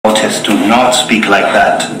Princess, do not speak like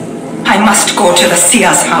that. I must go to the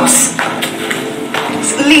seer's house.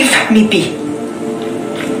 Leave me be.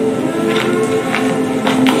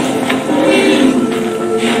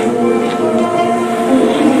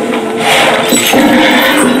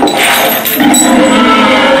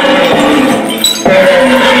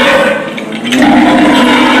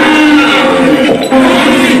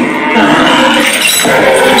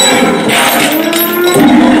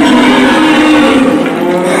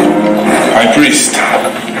 High Priest.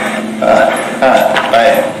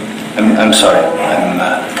 I'm sorry.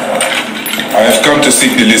 I have come to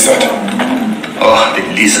seek the lizard. Oh, the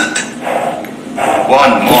lizard.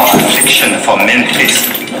 One more affliction for Memphis.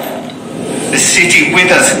 The city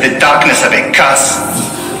withers in the darkness of a curse.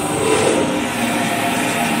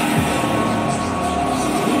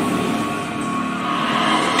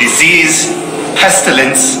 Disease,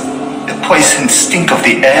 pestilence, the poison stink of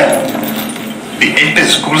the air. The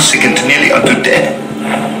apes ghoul-sickened nearly unto death.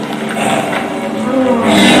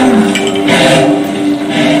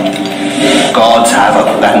 Gods have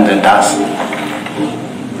abandoned us.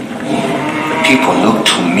 People look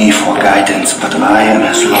to me for guidance, but I am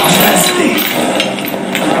as lost as they.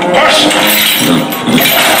 Hush!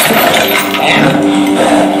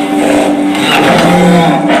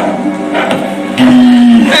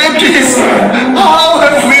 Apis, how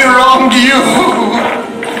have we wronged you?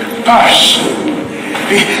 Hush!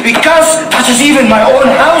 Because that is even my own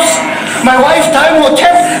house. My wife,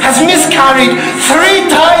 Timotep, has miscarried 3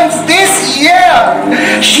 times this year.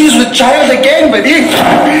 She's with child again, but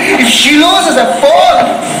if she loses a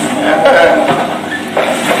 4th...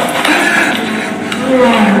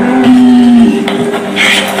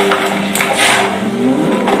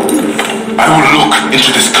 I will look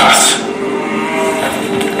into this curse.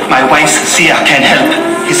 My wife's seer can help.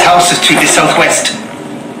 His house is to the southwest.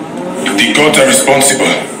 The gods are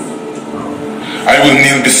responsible. I will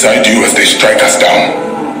kneel beside you as they strike us down.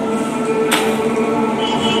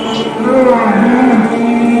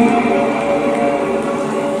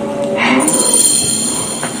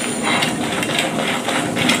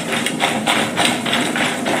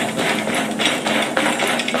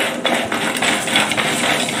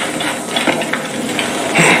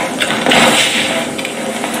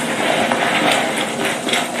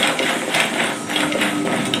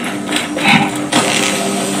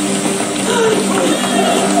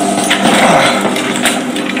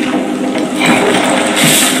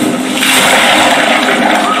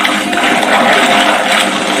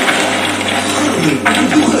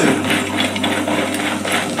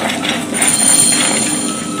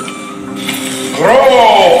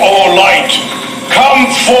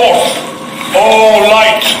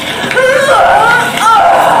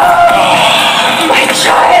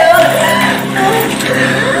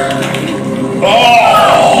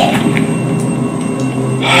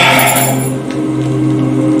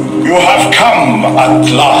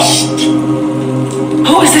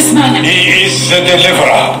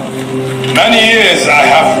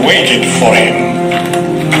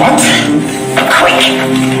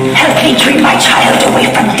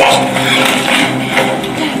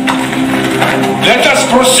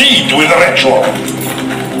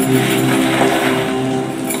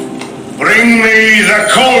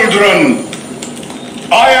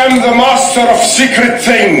 Secret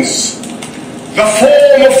things, the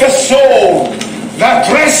form of the soul that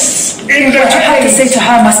rests in the What you have to say to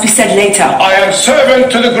her must be said later. I am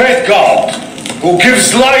servant to the great God, who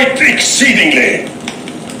gives light exceedingly.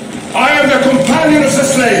 I am the companion of the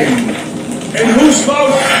slain, in whose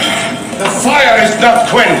mouth the fire is not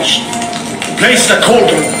quenched. Place the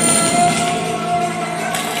cauldron.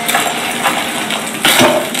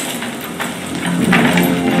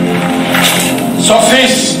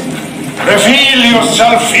 Sophis, reveal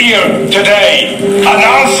yourself here today and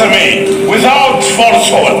answer me without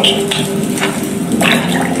falsehood.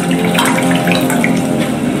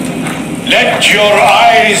 Let your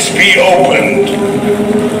eyes be opened.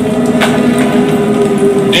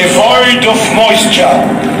 Devoid of moisture,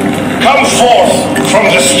 come forth from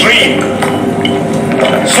the stream.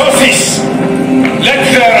 Sophis, let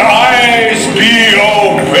their eyes be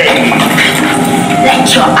opened.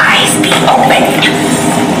 Let your eyes be opened.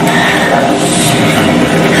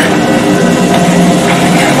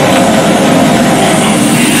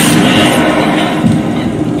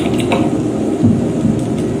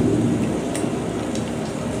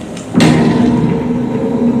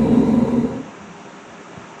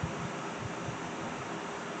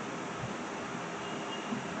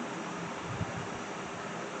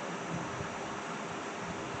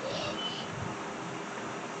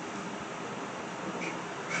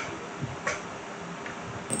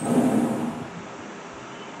 Must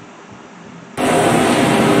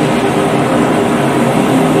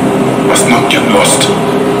not get lost.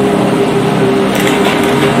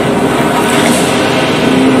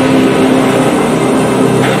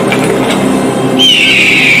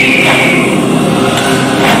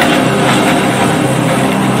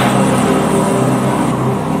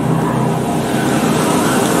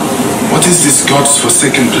 What is this God's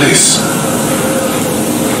forsaken place?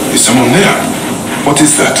 Is someone there? What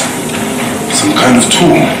is that? Some kind of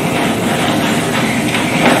tool?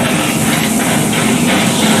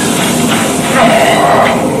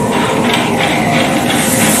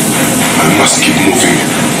 I must keep moving,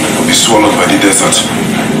 or be swallowed by the desert.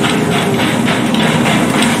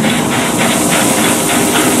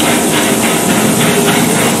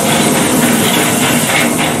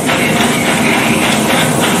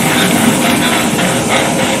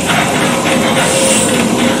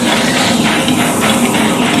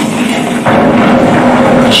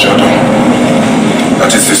 Shadow.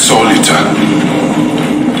 That is the soul eater.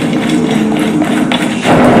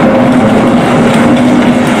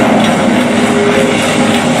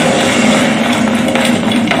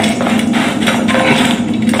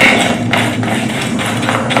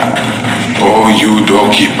 Oh, you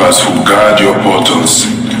doorkeepers who guard your portals,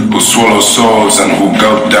 who swallow souls and who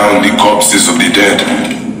gulp down the corpses of the dead.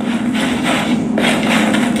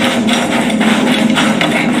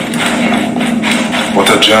 What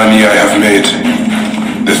a journey I have made,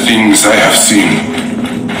 the things I have seen.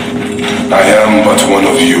 I am but one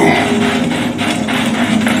of you.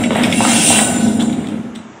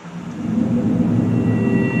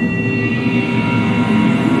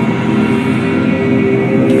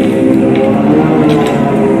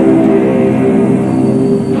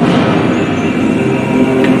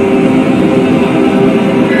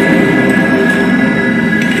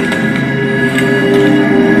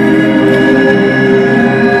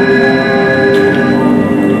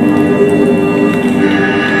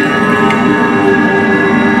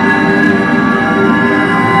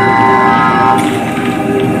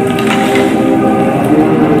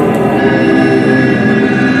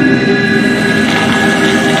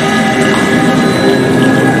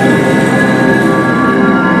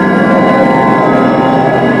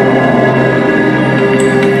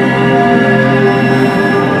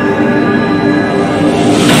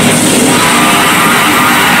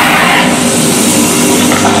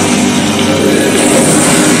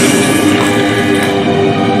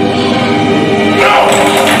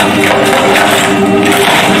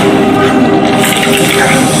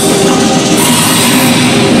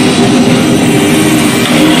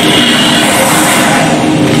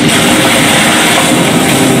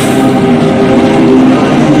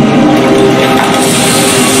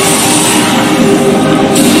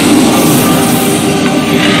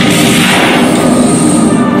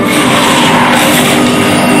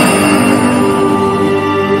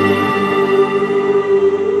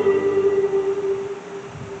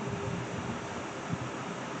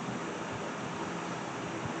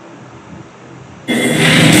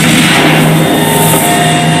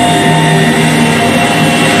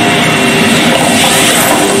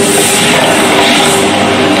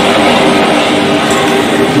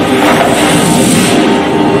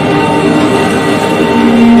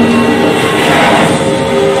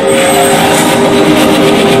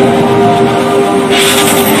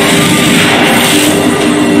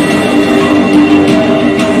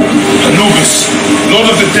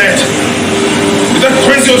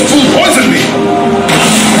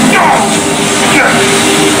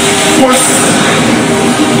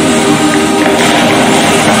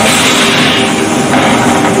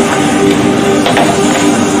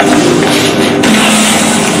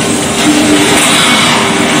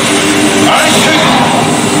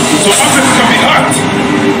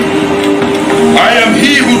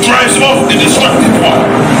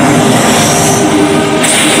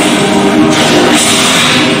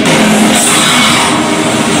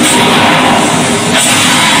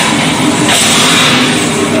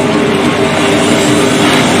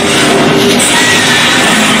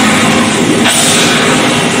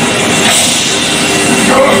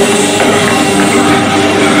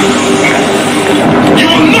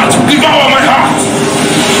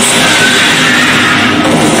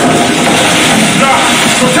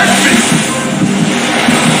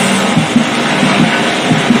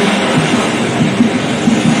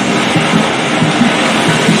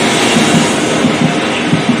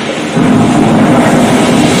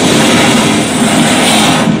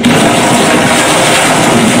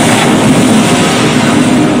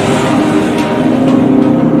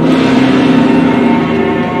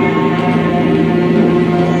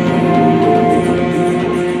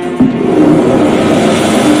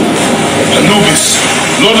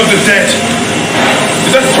 God of the dead.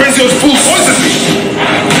 Did that crazy old fool poison me?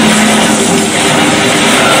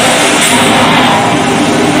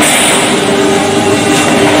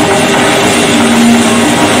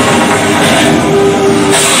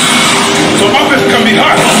 So Ubisoft can be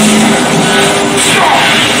hurt.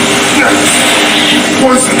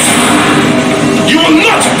 Poison. You will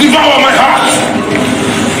not devour my heart.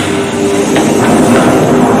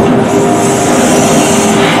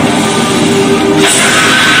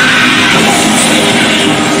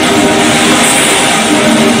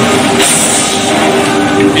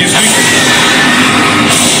 He's weak.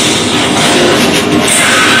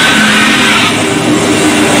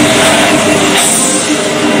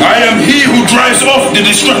 I am he who drives off the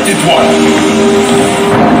distracted one.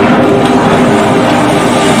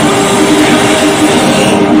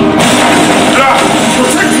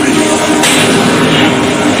 Protect me!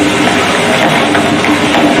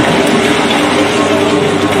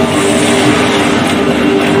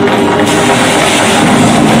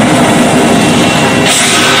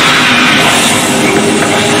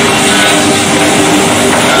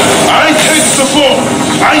 I take the ball.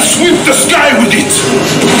 I sweep the sky with it.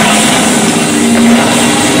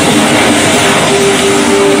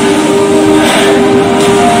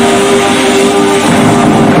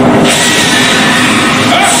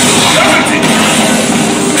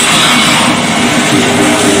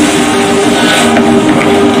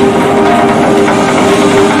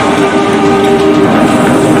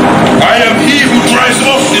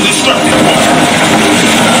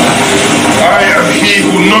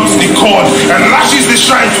 And lashes the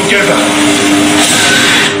shine together.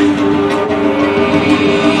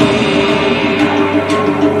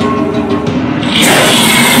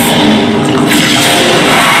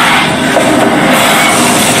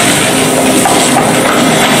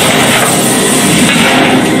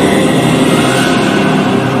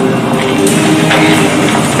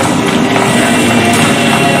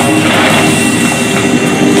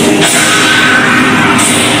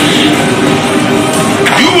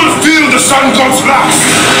 Sun God's last.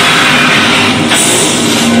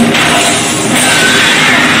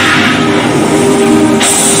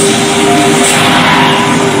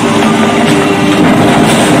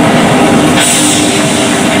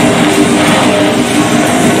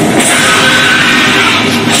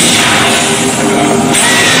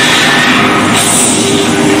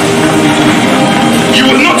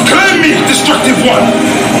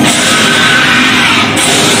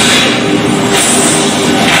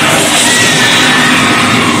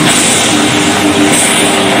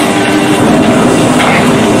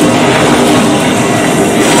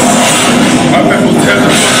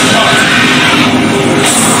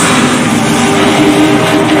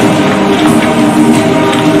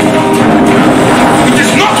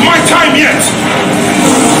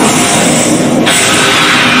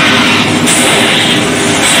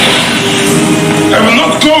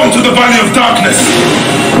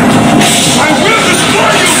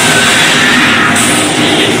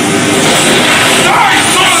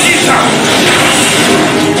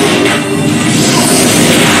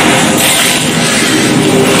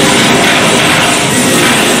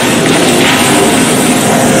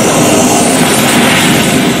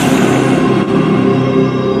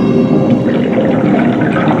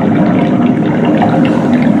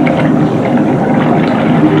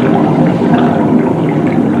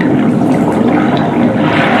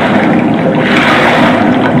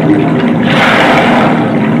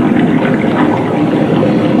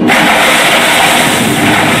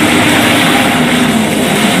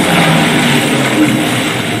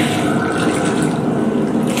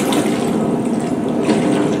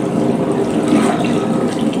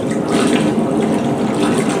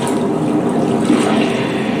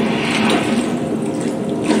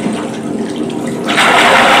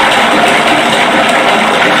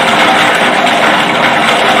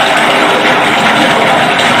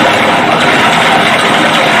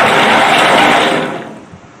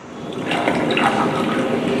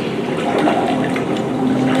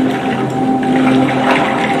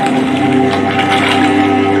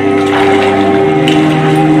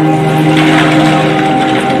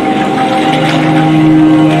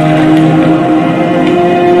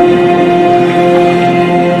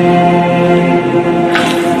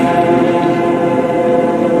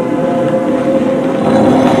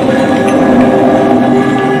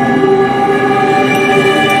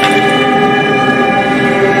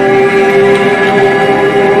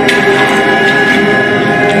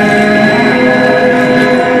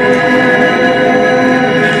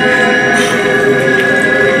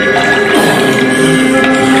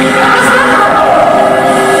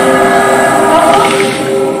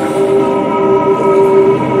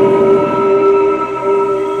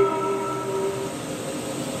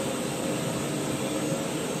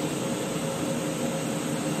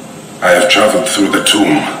 I have traveled through the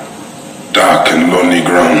tomb, dark and lonely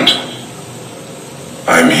ground.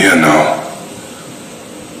 I am here now.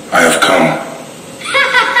 I have come.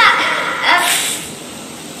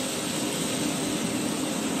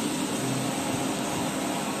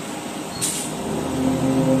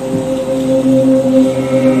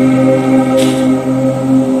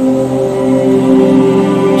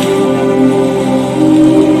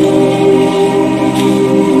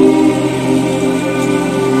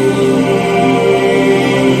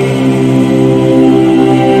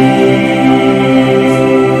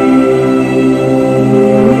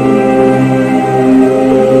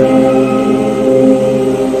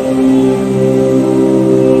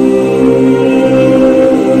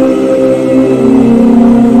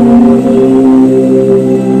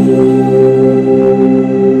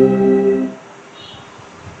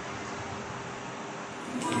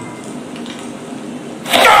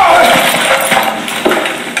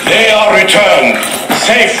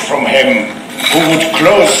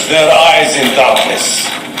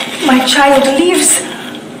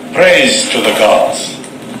 Praise to the gods.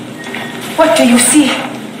 What do you see?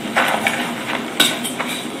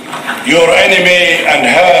 Your enemy and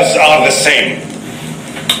hers are the same.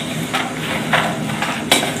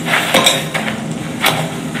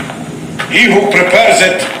 He who prepares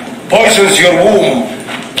it poisons your womb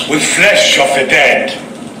with flesh of the dead.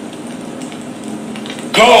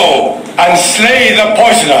 Go and slay the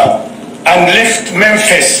poisoner and lift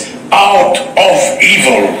Memphis out of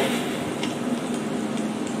evil.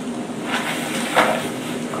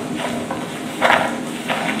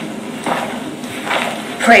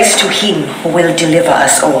 Praise to him who will deliver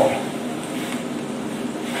us all.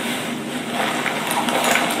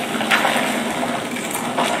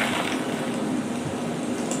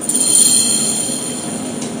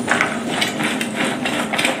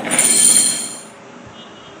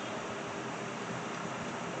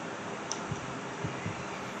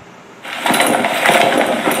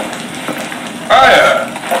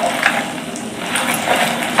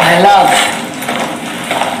 My love.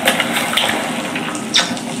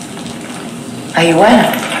 Are you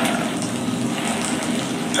well?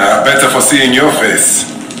 Better for seeing your face.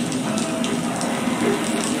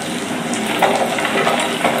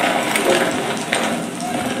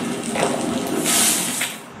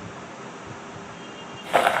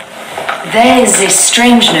 There is a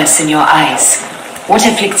strangeness in your eyes. What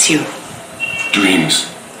afflicts you? Dreams.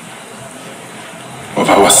 Of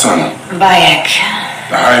our son. Bayek.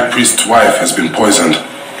 The high priest's wife has been poisoned.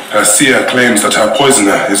 Her seer claims that her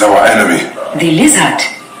poisoner is our enemy. The lizard?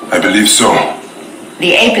 I believe so.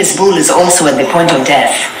 The Apis bull is also at the point of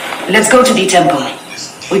death. Let's go to the temple.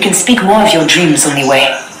 We can speak more of your dreams on the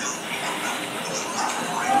way.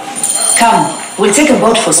 Come, we'll take a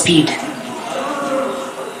boat for speed.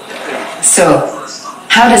 So,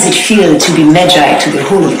 how does it feel to be Magi to the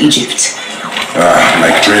whole of Egypt?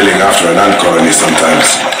 Like trailing after an ant colony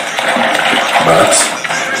sometimes. But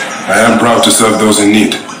I am proud to serve those in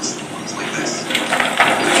need.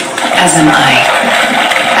 As am I.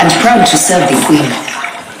 And proud to serve the Queen.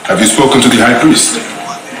 Have you spoken to the High Priest?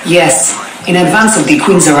 Yes, in advance of the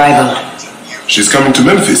Queen's arrival. She's coming to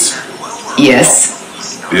Memphis? Yes.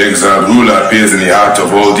 The exiled ruler appears in the heart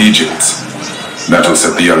of old Egypt. That will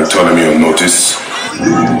set the young Ptolemy on notice.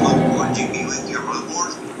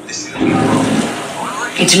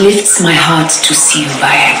 It lifts my heart to see you,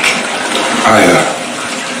 Bayek. Aya,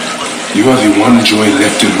 you are the one joy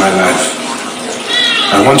left in my life.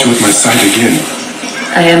 I want you at my side again.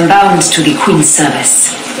 I am bound to the Queen's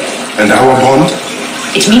service. And our bond?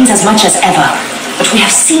 It means as much as ever. But we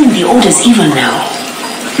have seen the Order's evil now.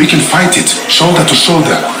 We can fight it, shoulder to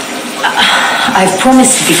shoulder. I've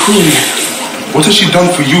promised the Queen. What has she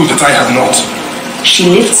done for you that I have not?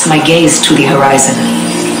 She lifts my gaze to the horizon.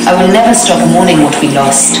 I will never stop mourning what we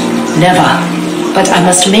lost. Never. But I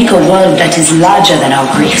must make a world that is larger than our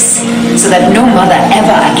griefs, so that no mother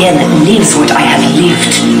ever again lives what I have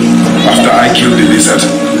lived. After I kill the lizard?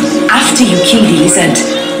 After you kill the lizard,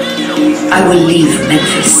 I will leave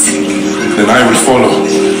Memphis. Then I will follow.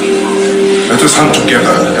 Let us hunt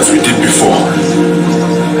together as we did before.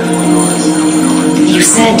 You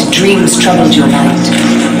said dreams troubled your mind.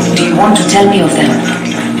 Do you want to tell me of them?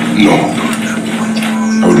 No.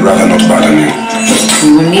 I would rather not burden you.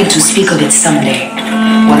 We will need to speak of it someday,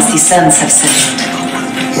 once the sands have settled.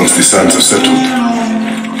 Once the sands have settled?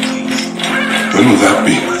 When will that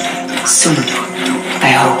be? Soon,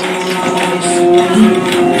 I hope.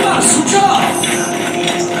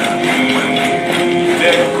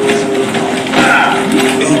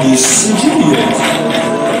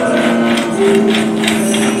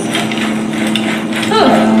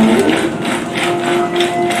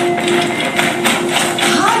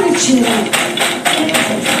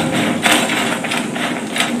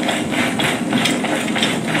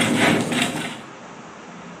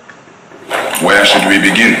 we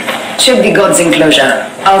begin? Check the god's enclosure.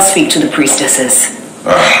 I'll speak to the priestesses.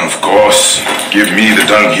 Of course. Give me the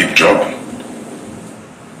dung heap job.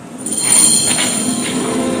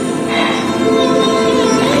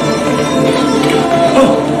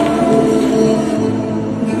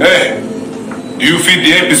 Hey, do you feed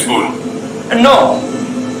the Apis bull? No.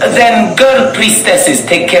 Them girl priestesses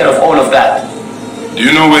take care of all of that. Do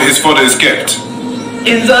you know where his fodder is kept?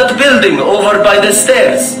 In that building over by the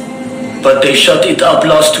stairs. But they shut it up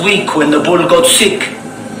last week when the bull got sick.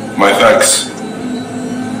 My thanks.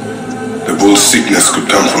 The bull's sickness could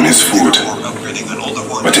come from his food.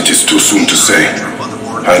 But it is too soon to say.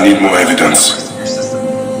 I need more evidence.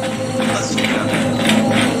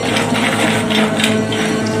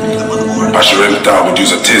 Asheremta would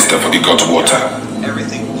use a taster for the god's water.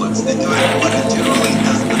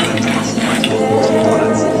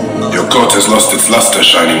 Your coat has lost its luster,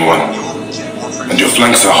 Shining One. And your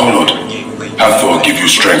flanks are hollowed. Hathor give you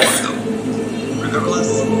strength.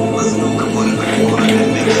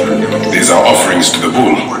 These are offerings to the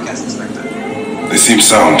bull. They seem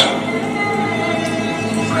sound.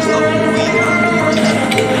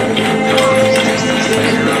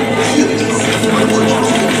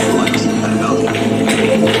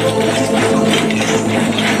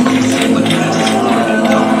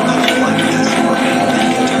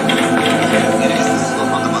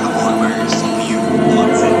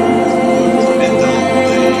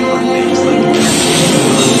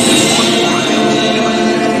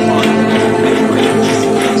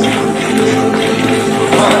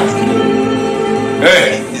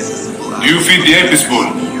 The Apis bull?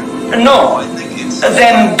 No.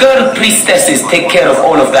 Them girl priestesses take care of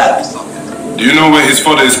all of that. Do you know where his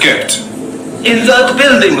fodder is kept? In that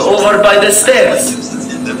building over by the stairs.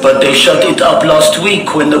 But they shut it up last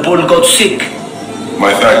week when the bull got sick.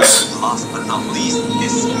 My thanks.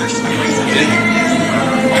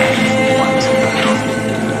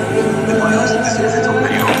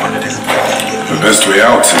 The best way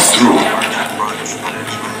out is through.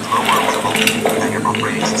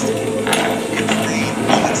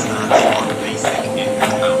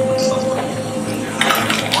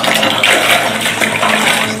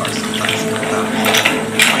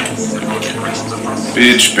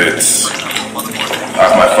 Peach pits.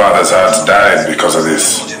 Half my father's hearts died because of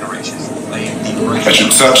this. I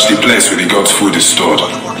should search the place where the god's food is stored.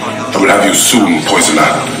 I will have you soon, poisoner.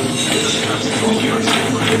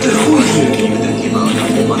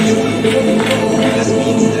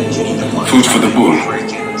 Food for the bull.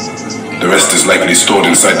 The rest is likely stored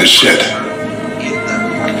inside the shed.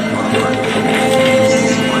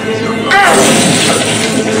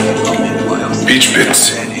 Peach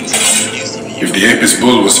pits. If the Apis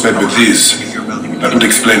bull was fed with these, that would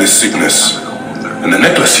explain his sickness. And the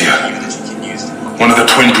necklace here. One of the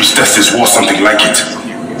twin priestesses wore something like it.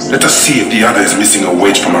 Let us see if the other is missing a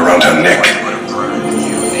weight from around her neck.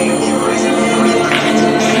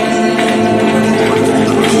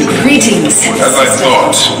 Greetings. As I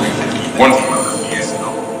thought,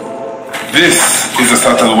 this is a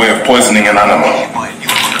subtle way of poisoning an animal.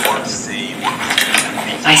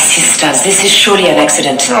 My sisters, this is surely an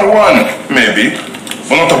accident. One, maybe.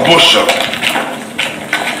 But not a bushel.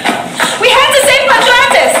 We had to save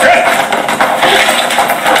Patratus!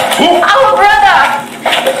 Who? Our brother!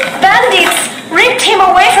 Bandits ripped him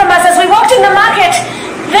away from us as we walked in the market.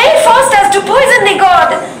 They forced us to poison the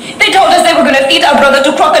god. They told us they were going to feed our brother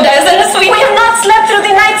to crocodiles unless we have not slept through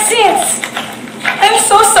the night since. I'm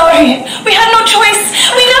so sorry. We had no choice.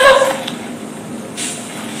 We never...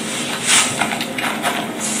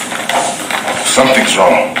 Something's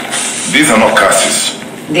wrong. These are not curses.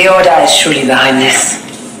 The Order is surely behind this.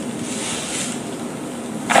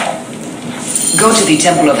 Go to the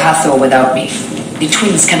Temple of Hathor without me. The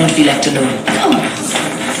twins cannot be left alone. Come.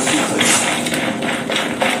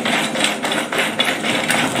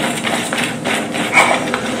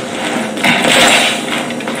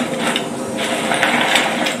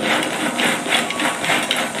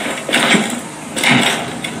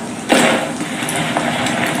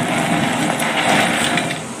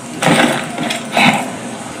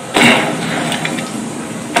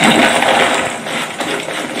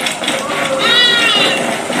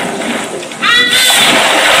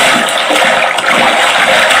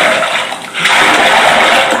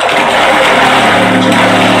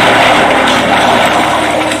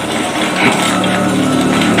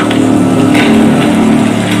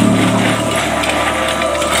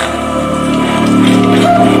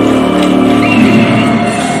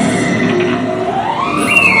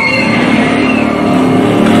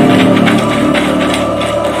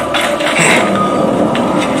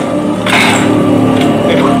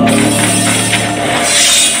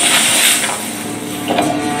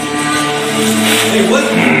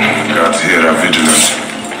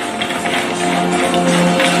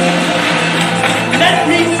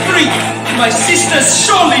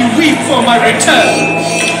 for my return.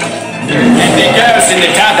 And the girls in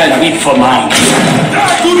the tavern weep for mine.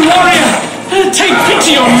 Good warrior, take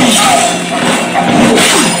pity on me.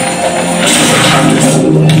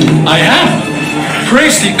 I am.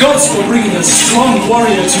 Praise the gods for bringing a strong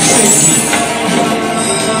warrior to safety.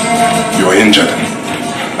 You are injured.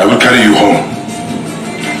 I will carry you home.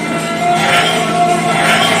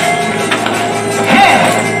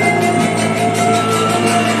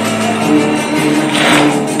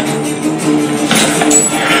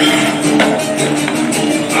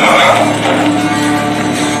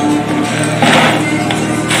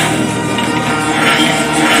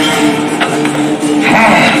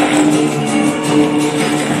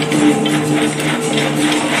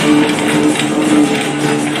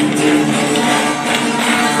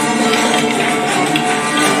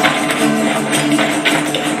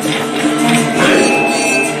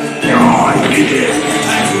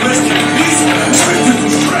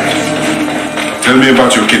 Tell me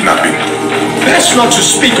about your kidnapping. Best not to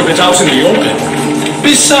speak of it out in the open.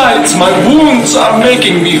 Besides, my wounds are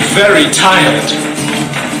making me very tired.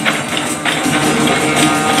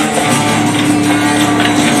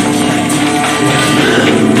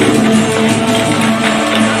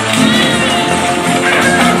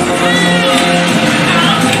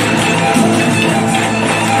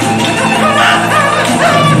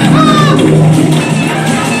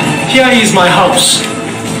 Here is my house.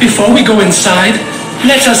 Before we go inside,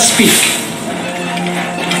 let us speak.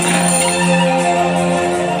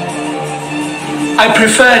 I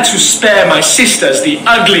prefer to spare my sisters the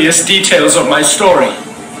ugliest details of my story.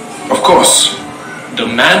 Of course. The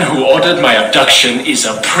man who ordered my abduction is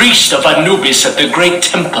a priest of Anubis at the Great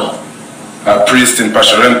Temple. A priest in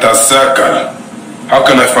Pasharenta's circle. How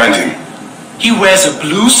can I find him? He wears a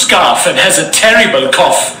blue scarf and has a terrible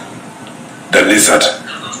cough. The lizard.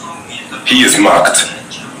 He is marked.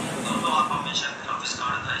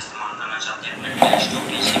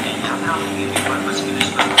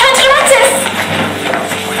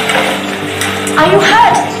 Are you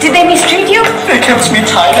hurt? Did they mistreat you? They kept me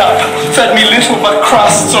tied up, fed me little but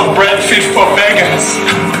crusts of bread fit for beggars.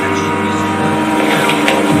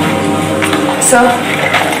 So?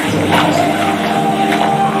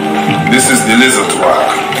 This is the lizard's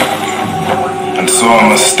work. And so I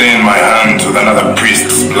must stain my hands with another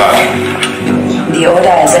priest's blood. The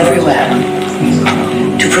Order is everywhere.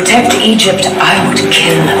 To protect Egypt, I would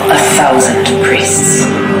kill 1,000 priests.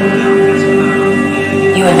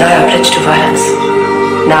 You and I are pledged to violence.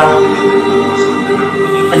 Now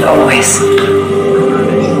and always.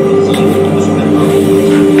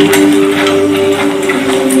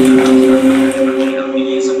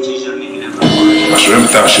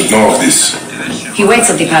 Pasharenta should know of this. He waits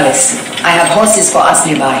at the palace. I have horses for us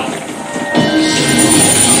nearby.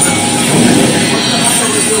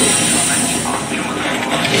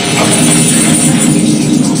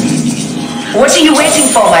 What are you waiting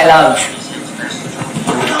for, my love?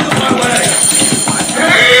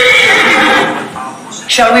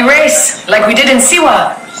 Shall we race, like we did in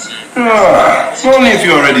Siwa? Only if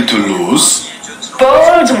you are ready to lose.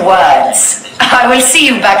 Bold words. I will see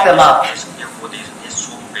you back them up.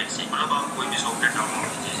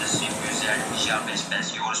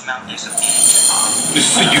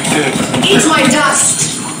 Eat my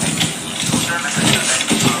dust.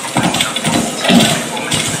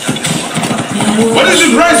 What is the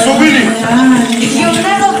price for winning? You'll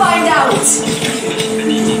never find out.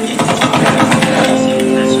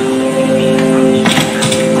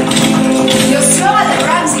 You're slower than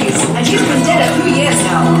Ramses, and he's been dead a few years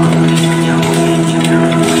now.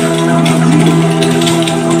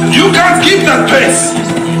 You can't keep that pace!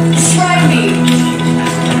 Try me.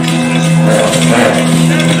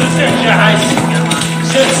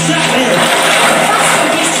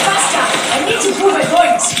 Faster! I need to prove a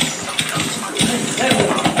point.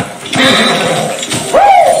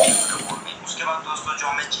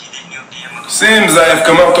 Seems I have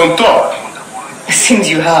come out on top. Seems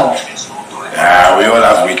you have. We all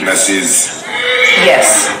have weaknesses.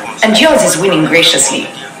 Yes, and yours is winning graciously.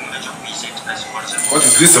 What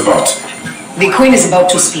is this about? The Queen is about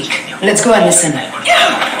to speak. Let's go and listen.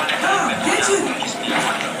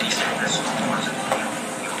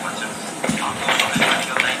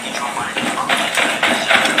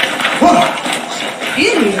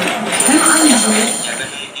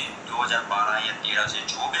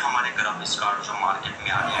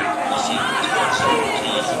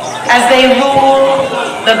 As they rule,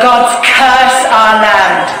 the gods curse our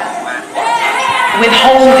land,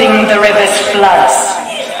 withholding the river's floods.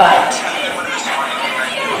 But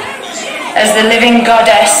As the living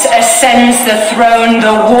goddess ascends the throne,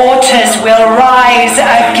 the waters will rise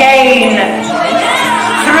again.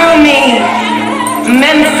 Through me,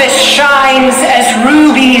 Memphis shines as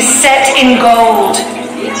rubies set in gold.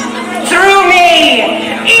 Through me,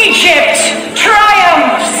 Egypt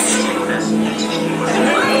triumphs.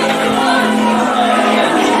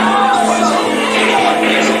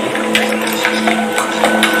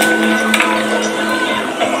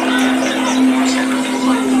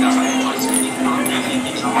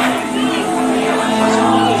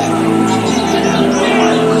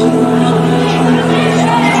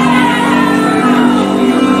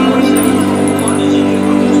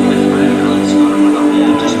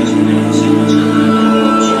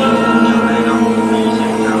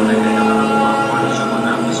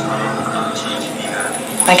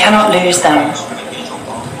 I cannot lose them.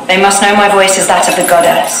 They must know my voice is that of the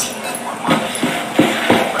goddess.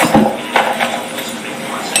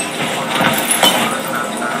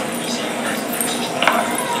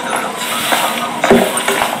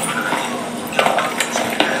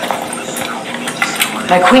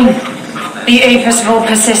 My queen, the Apis bull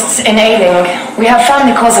persists in ailing. We have found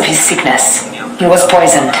the cause of his sickness. He was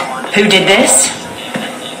poisoned. Who did this?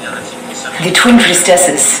 The twin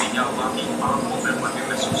priestesses.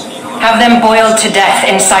 Have them boiled to death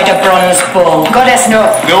inside a bronze bull. Goddess, no.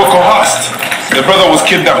 They were coerced. The brother was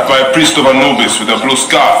kidnapped by a priest of Anubis with a blue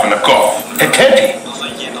scarf and a cough. A teddy.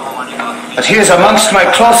 But he is amongst my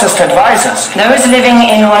closest advisors. Those living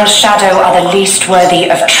in one's shadow are the least worthy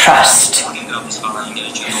of trust.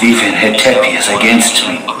 If even Hetepi is against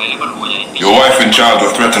me. Your wife and child were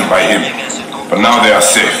threatened by him, but now they are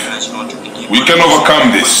safe. We can overcome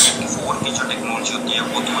this.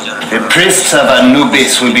 The priests of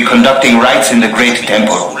Anubis will be conducting rites in the great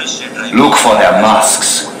temple. Look for their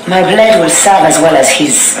masks. My blade will serve as well as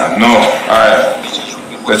his.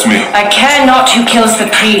 That's me. I care not who kills the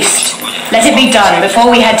priest. Let it be done before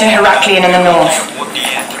we head to Heraklion in the north.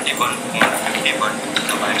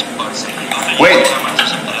 Wait.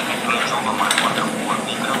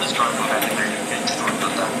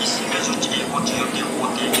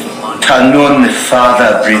 Tanun, the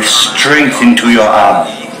Father, breathe strength into your arm.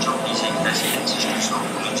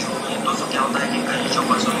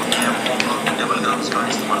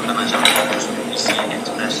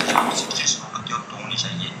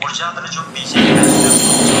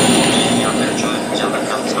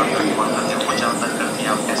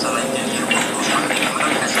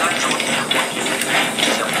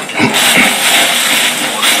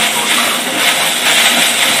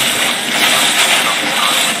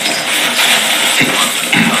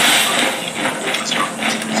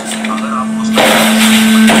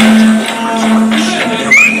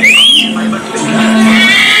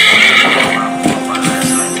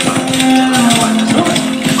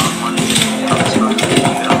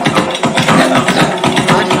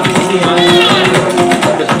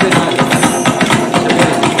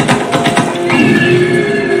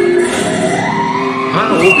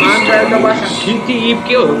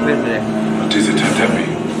 What is it, Hetepi?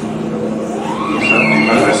 Something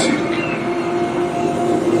I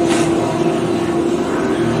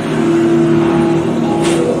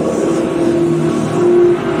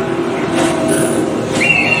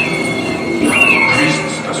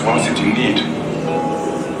priests, that's what is it you need?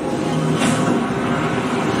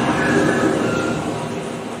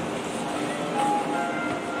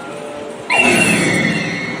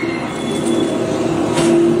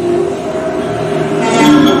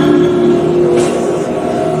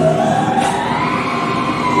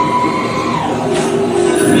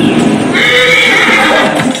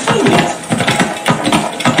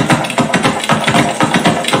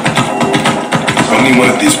 One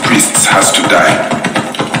of these priests has to die.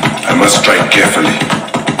 I must strike carefully.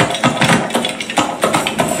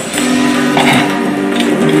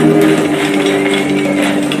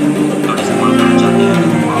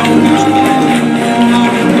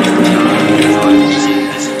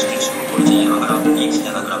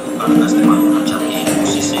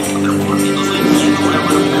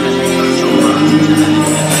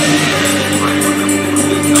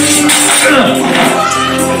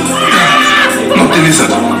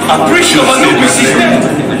 A priest of Anubis is dead!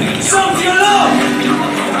 Sound the alarm!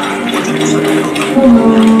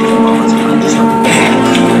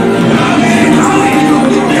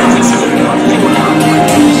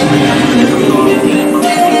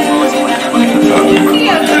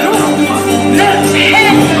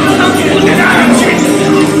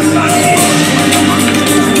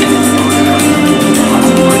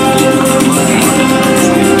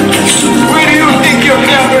 Where do you think you're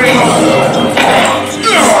gathering?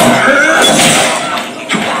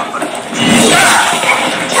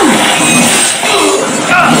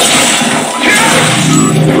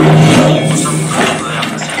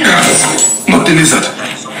 not the lizard.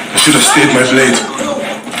 I should have stayed my blade.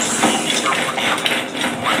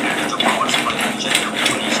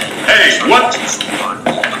 Hey, what?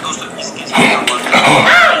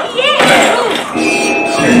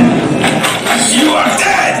 You are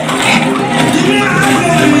dead!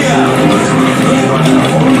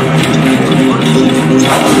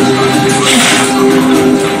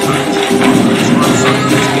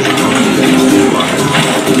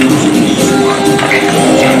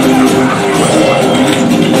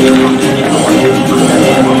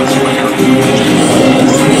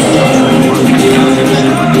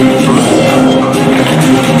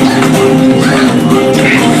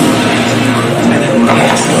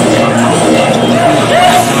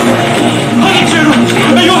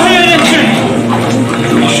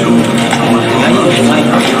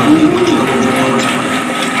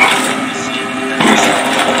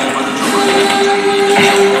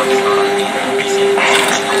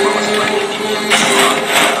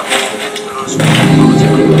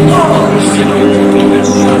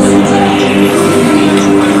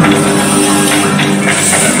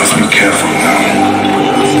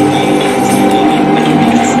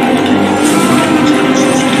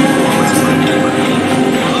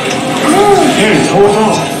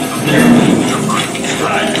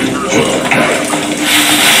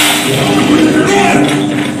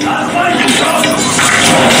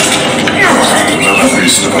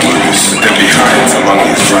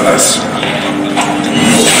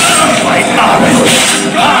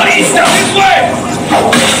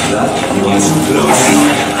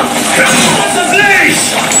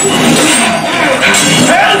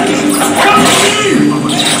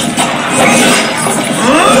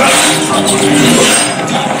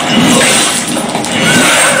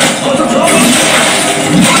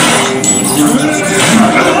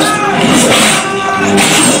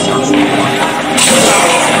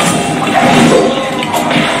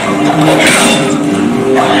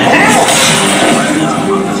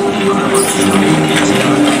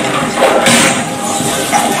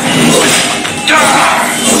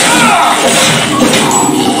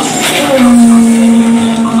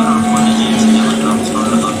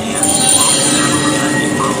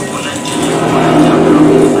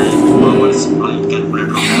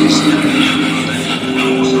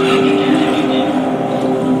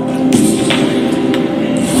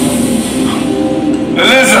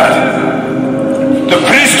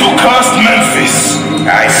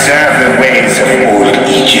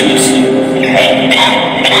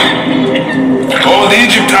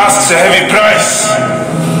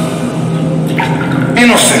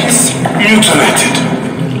 Innocents, mutilated.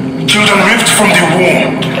 Children ripped from the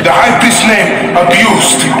womb. The high priest's name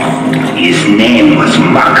abused. His name was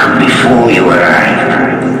mocked before you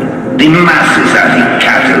arrived. The masses are the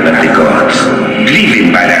cattle of the gods, driven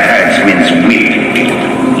by the herdsman's whip.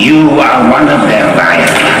 You are one of their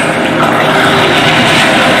violence.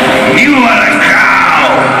 You are a cow!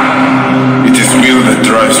 It is will that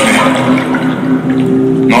drives me,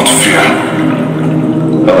 not fear.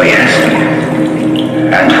 Oh yes.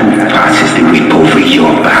 And who passes the whip over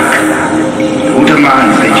your back? Who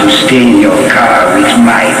demands that you stay in your car with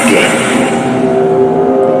my death?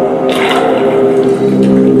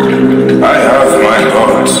 I have my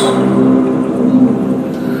gods.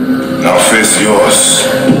 Now face yours.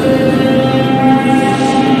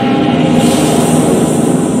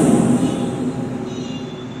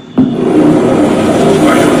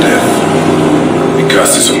 By your death, the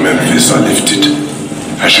curses of Memphis are lifted.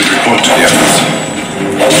 I should report to the others.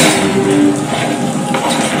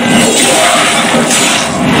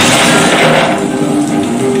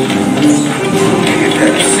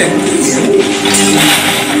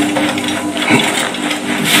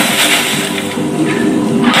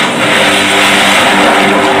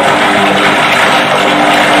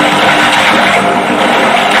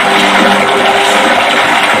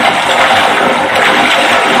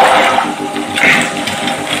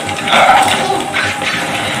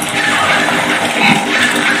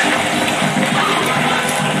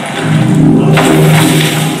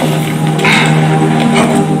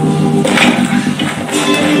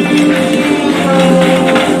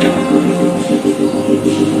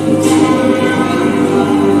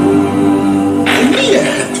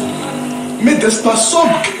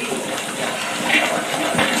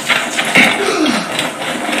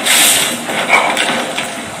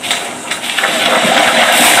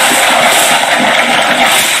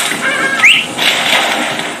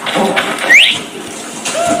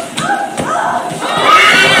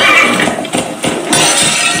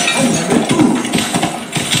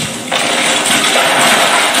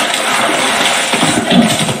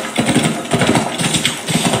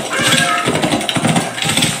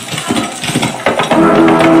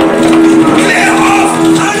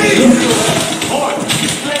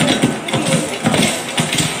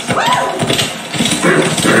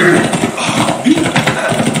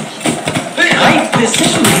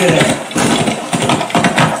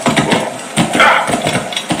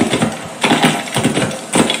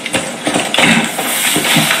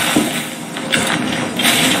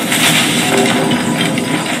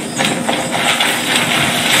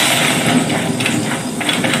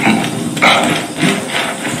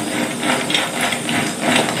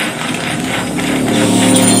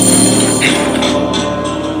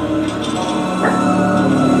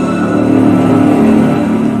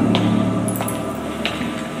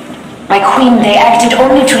 My queen, they acted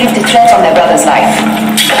only to lift the threat on their brother's life.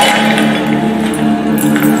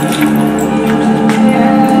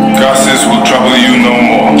 Gases will trouble you no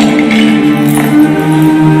more.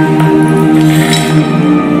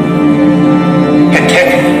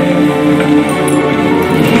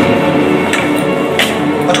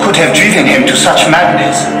 What could have driven him to such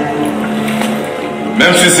madness?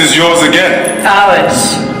 Memphis is yours again.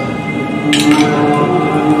 Ours.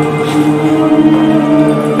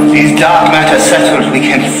 These dark matters settled, we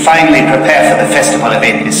can finally prepare for the festival of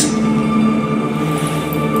Apis.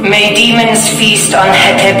 May demons feast on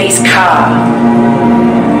Hetepi's car.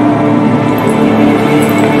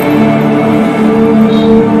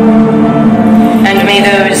 And may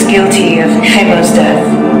those guilty of Hemo's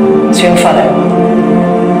death soon follow.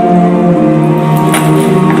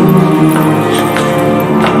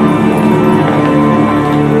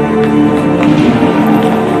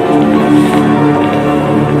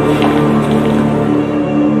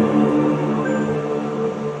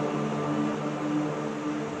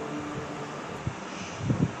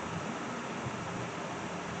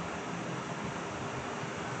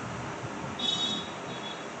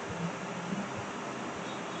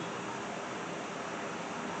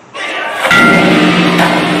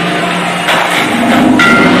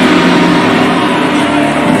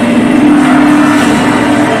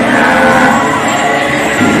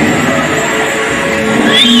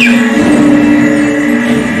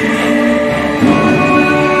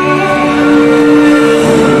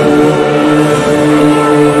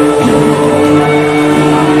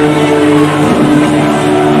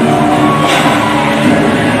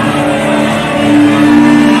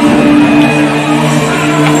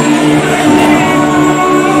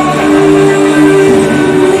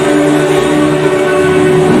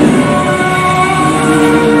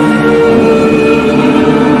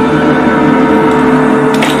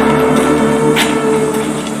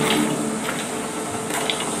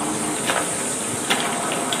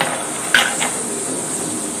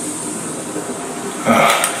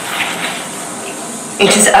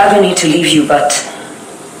 It is agony to leave you, but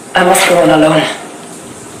I must go on alone.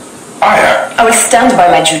 Aya, I will stand by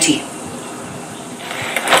my duty.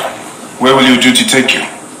 where will your duty take you?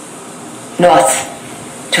 North,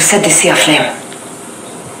 to set the sea aflame.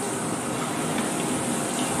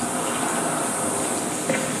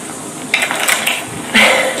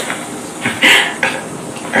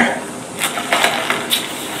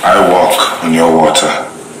 I walk on your water.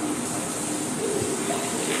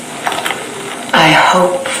 I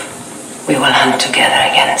hope we will hunt together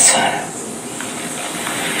again soon.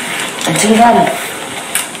 Until then,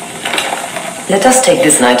 let us take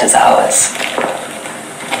this night as ours.